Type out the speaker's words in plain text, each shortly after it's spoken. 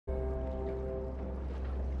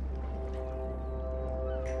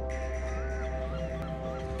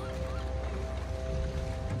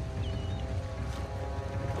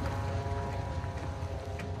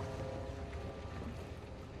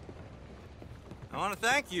I want to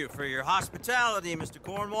thank you for your hospitality, Mr.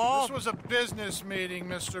 Cornwall. This was a business meeting,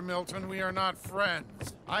 Mr. Milton. We are not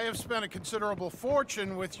friends. I have spent a considerable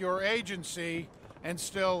fortune with your agency, and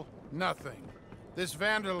still nothing. This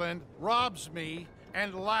Vanderland robs me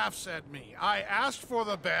and laughs at me. I asked for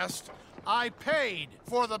the best. I paid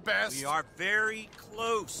for the best. We are very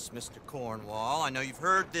close, Mr. Cornwall. I know you've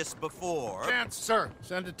heard this before. Chance, sir,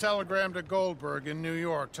 send a telegram to Goldberg in New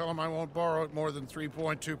York. Tell him I won't borrow it more than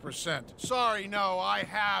 3.2%. Sorry, no, I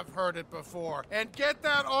have heard it before. And get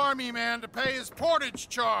that army man to pay his portage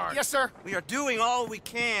charge. Yes, sir. We are doing all we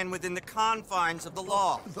can within the confines of the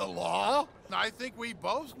law. The law? I think we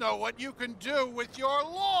both know what you can do with your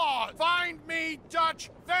law. Find me Dutch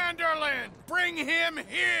Vanderland. Bring him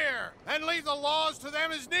here. And leave the laws to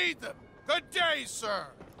them as need them. Good day, sir.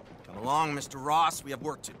 Come along, Mr. Ross. We have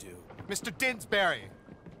work to do. Mr. Didsbury.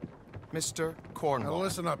 Mr. Cornwall. Now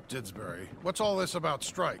listen up, Didsbury. What's all this about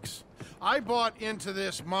strikes? I bought into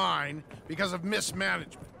this mine because of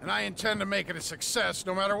mismanagement, and I intend to make it a success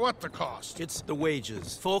no matter what the cost. It's the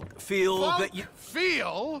wages. Folk feel that you...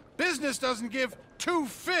 Feel? Business doesn't give two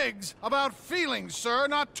figs about feelings, sir,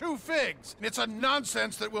 not two figs. It's a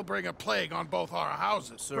nonsense that will bring a plague on both our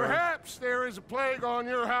houses, sir. Perhaps there is a plague on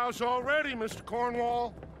your house already, Mr.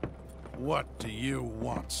 Cornwall. What do you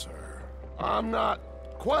want, sir? I'm not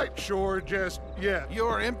quite sure just yet.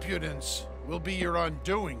 Your impudence will be your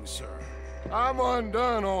undoing, sir. I'm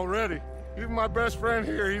undone already. Even my best friend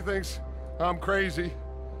here, he thinks I'm crazy.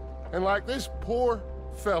 And like this poor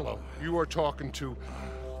fellow you are talking to,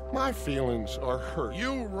 my feelings are hurt.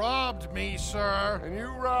 You robbed me, sir. And you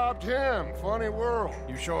robbed him. Funny world.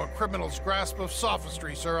 You show a criminal's grasp of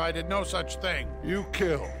sophistry, sir. I did no such thing. You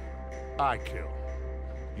kill. I kill.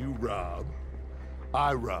 You rob.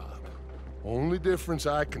 I rob. Only difference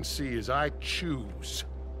I can see is I choose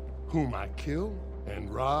whom I kill and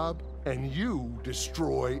rob, and you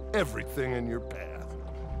destroy everything in your path.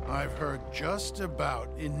 I've heard just about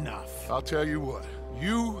enough. I'll tell you what.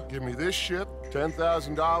 You give me this ship,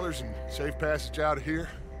 $10,000, and safe passage out of here,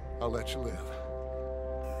 I'll let you live.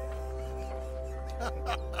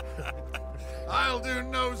 I'll do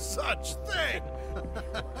no such thing.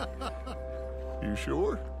 You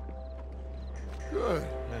sure? Good.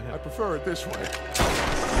 I prefer it this way.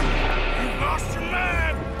 You've lost your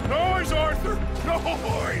man! Noise, Arthur!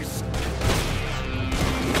 Noise!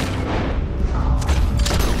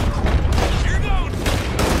 You're going!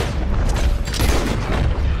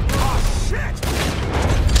 Oh, shit!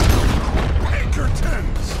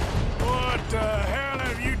 Pinkertons! What the hell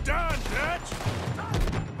have you done, Dutch?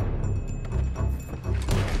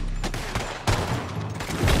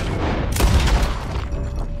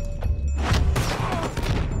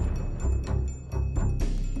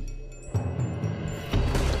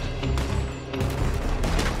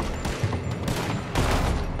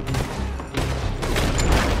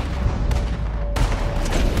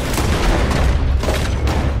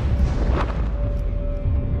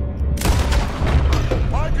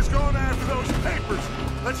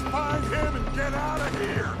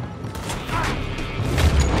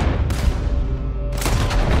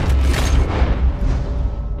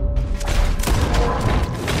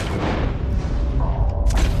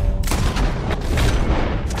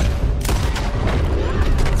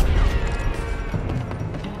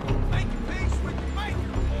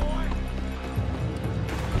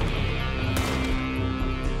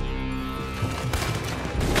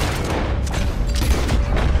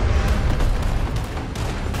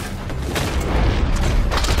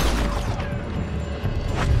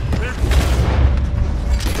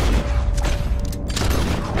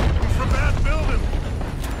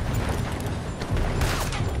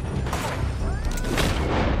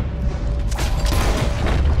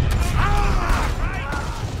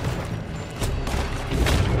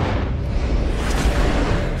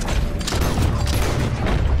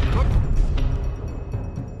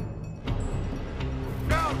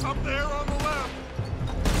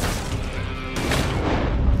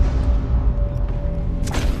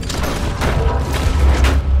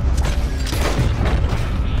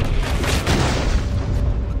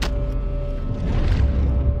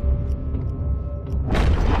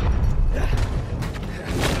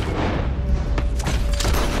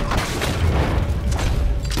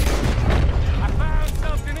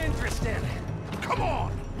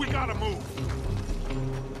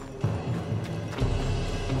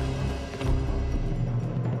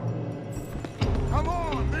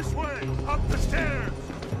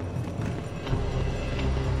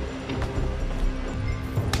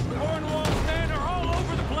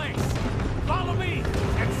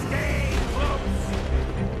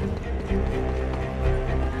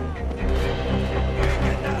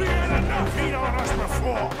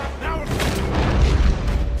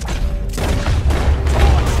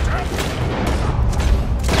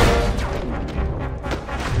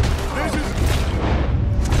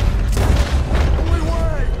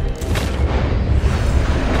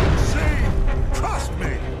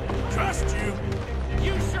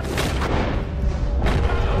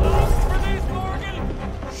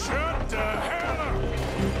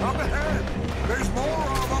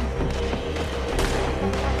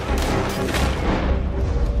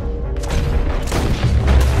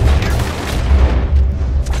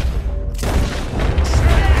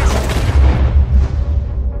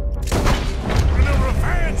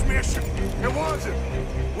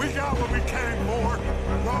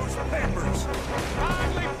 those papers!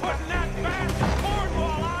 Finally putting that bastard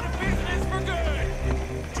Cornwall out of business for good!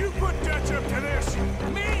 Did you put Dutch up to this?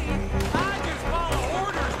 Me? I just follow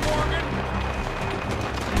orders, Morgan!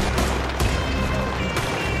 Let's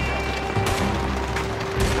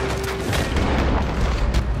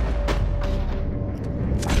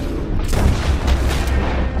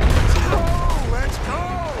go!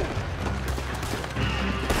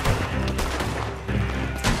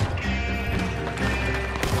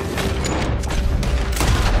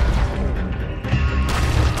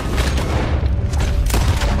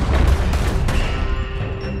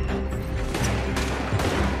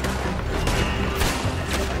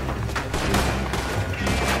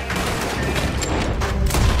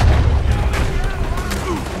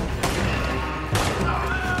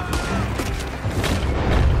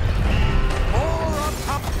 More up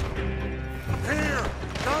top! Here!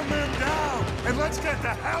 Gun them down! And let's get the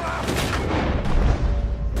hell out!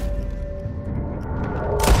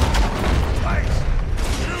 Place!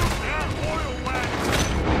 Shoot that oil wagon!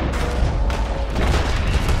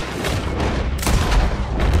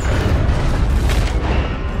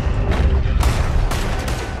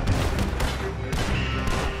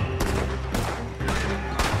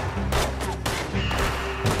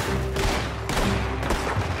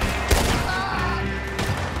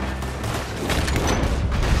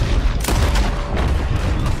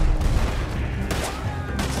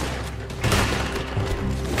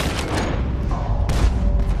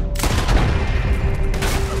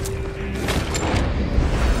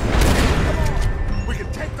 We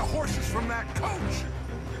can take the horses from that coach!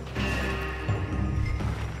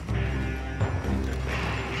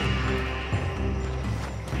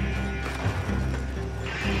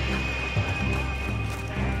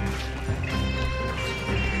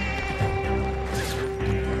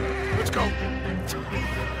 Let's go!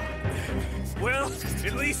 Well,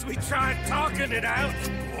 at least we tried talking it out.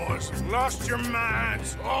 Boys, lost your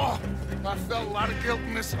minds. Oh, I felt a lot of guilt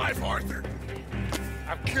in this life, Arthur.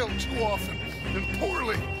 I've killed too often, and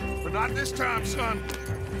poorly, but not this time, son.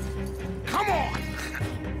 Come on!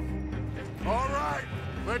 All right,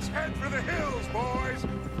 let's head for the hills, boys.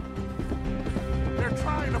 They're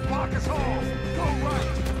trying to block us off. Go right.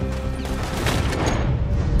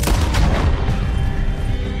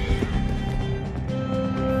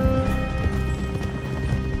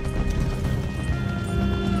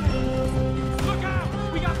 Look out!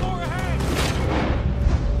 We got more ahead!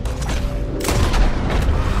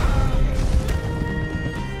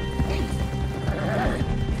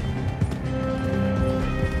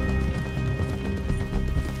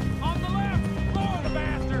 On the left! Lower the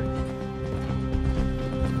bastard!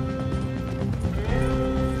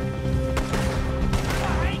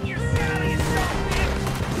 Hang yourself, you son of a bitch!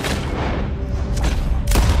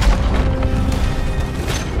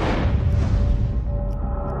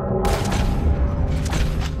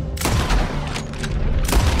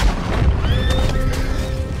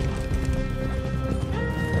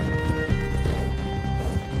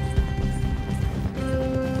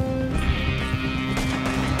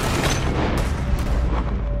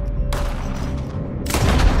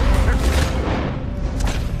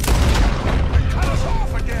 They cut us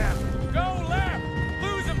off again. Go left!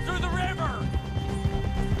 Lose them through the river!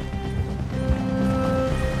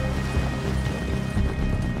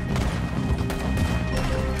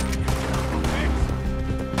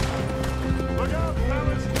 Look out,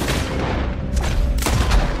 fellas.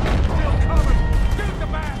 Still coming. Shoot the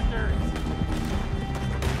bastards!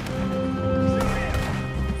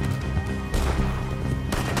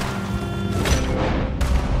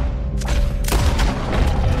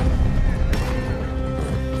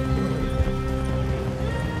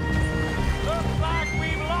 Looks like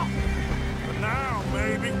we've lost it. For now,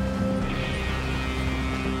 maybe.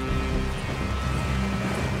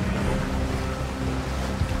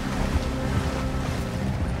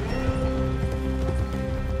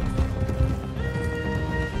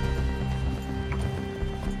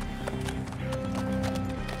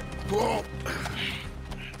 Whoa.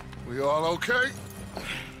 We all okay?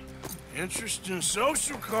 Interesting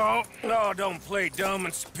social call. Oh, don't play dumb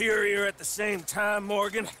and superior at the same time,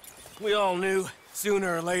 Morgan. We all knew,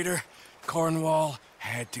 sooner or later, Cornwall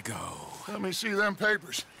had to go. Let me see them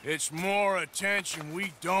papers. It's more attention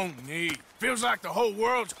we don't need. Feels like the whole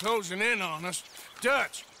world's closing in on us.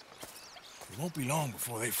 Dutch, it won't be long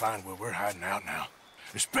before they find where we're hiding out now.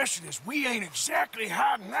 Especially as we ain't exactly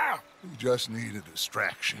hiding out. We just need a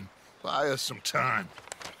distraction. Buy us some time.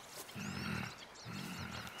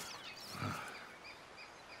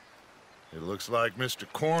 It looks like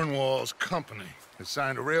Mr. Cornwall's company has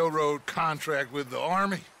signed a railroad contract with the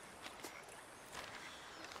Army.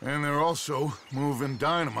 And they're also moving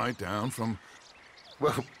dynamite down from,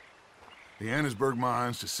 well, the Annesburg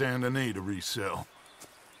mines to Saint Denis to resell.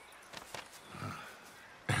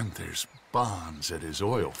 And there's bonds at his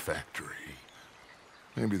oil factory.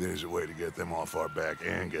 Maybe there's a way to get them off our back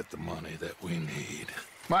and get the money that we need.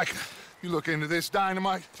 Micah, you look into this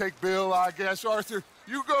dynamite. Take Bill, I guess. Arthur,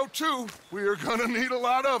 you go too. We are gonna need a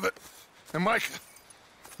lot of it. And Micah,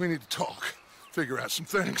 we need to talk. Figure out some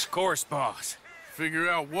things. Of course, boss. Figure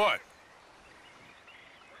out what?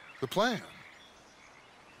 The plan.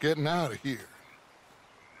 Getting out of here.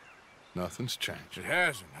 Nothing's changed. It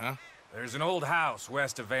hasn't, huh? There's an old house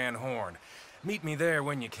west of Van Horn. Meet me there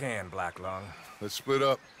when you can, Black Lung. Let's split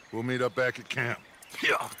up. We'll meet up back at camp.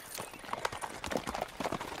 Yeah.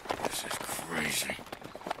 This is crazy.